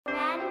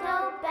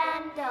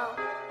Bando.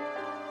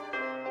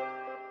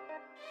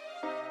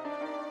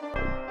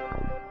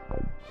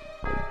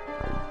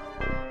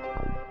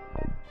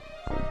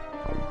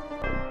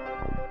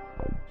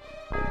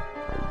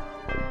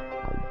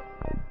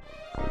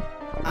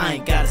 I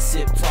ain't gotta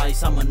sip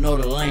twice, I'ma know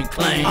the lane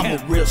claim. I'm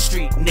a real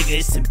street nigga,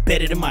 it's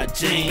embedded in my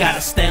genes.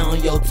 Gotta stay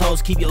on your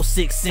toes, keep your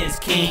 6 cents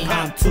keen.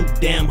 I'm too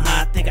damn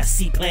high, think I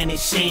see Planet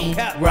Sheen.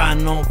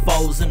 Riding on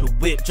foes in the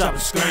whip, dropping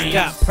screens.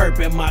 Got perp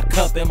in my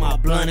cup, and my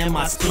blunt, and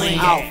my spleen.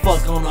 I'll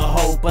fuck on a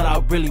hoe, but I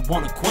really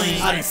want a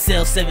queen. I done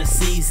sell 7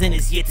 C's and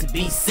it's yet to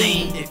be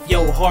seen. If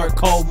your heart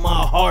cold,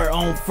 my heart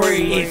on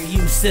free. If you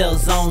sell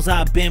zones,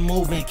 I been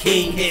moving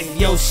key. If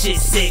your shit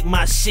sick,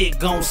 my shit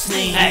gon'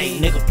 sneeze. Hey,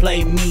 nigga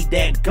play me,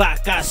 that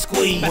Glock I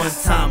squeeze. One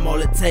time all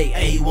it take,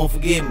 hey, you won't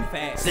forgive me.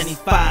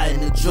 75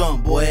 in the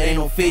drum, boy, it ain't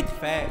no 50.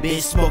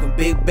 Been smoking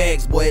big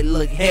bags, boy, it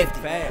look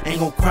hefty. Ain't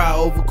gon' cry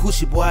over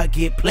coochie, boy, I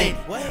get plenty.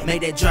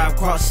 Make that drive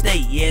cross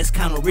state, yeah, it's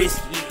kinda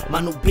risky.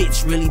 My new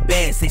bitch really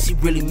bad, say she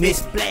really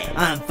miss me.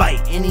 I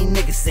invite any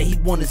nigga, say he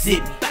wanna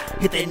zip me.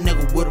 Hit that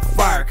nigga with a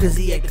fire, cause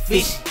he actin'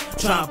 fishy.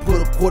 Tryna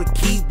put a quarter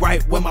key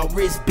right where my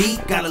wrist be.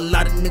 Got a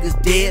lot of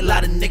niggas dead, a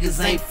lot of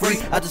niggas ain't free.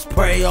 I just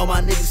pray all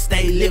my niggas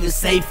stay living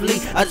safely.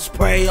 I just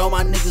pray all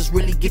my niggas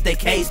really get their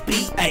case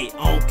beat. Hey,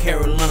 on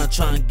Carolina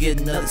tryna get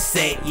another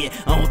sack, yeah.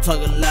 I don't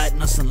talk a lot,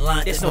 nothing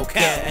line, it's no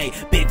cap. Hey,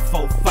 big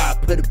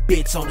 4-5, put a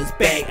bitch on his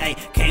back. Hey,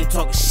 can't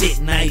talk shit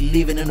and I ain't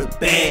leaving in the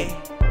bag.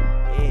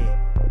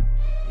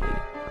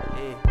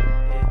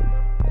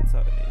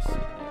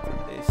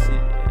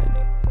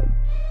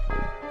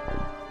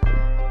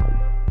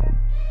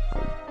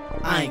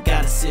 I ain't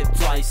gotta sip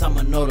twice,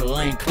 I'ma know the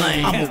lane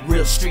claim. I'm a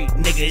real street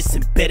nigga, it's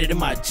embedded in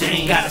my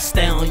genes. Gotta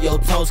stay on your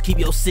toes, keep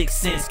your 6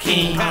 cents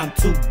keen. I'm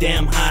too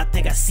damn high,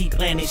 think I see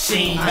Planet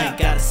Sheen. I ain't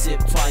gotta sip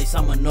twice,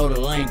 I'ma know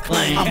the lane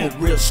claim. I'm a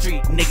real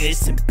street nigga,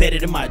 it's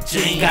embedded in my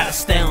genes. Gotta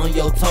stay on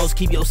your toes,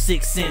 keep your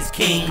 6 cents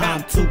keen.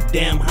 I'm too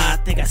damn high,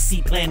 think I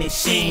see Planet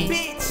Sheen.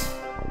 Bitch.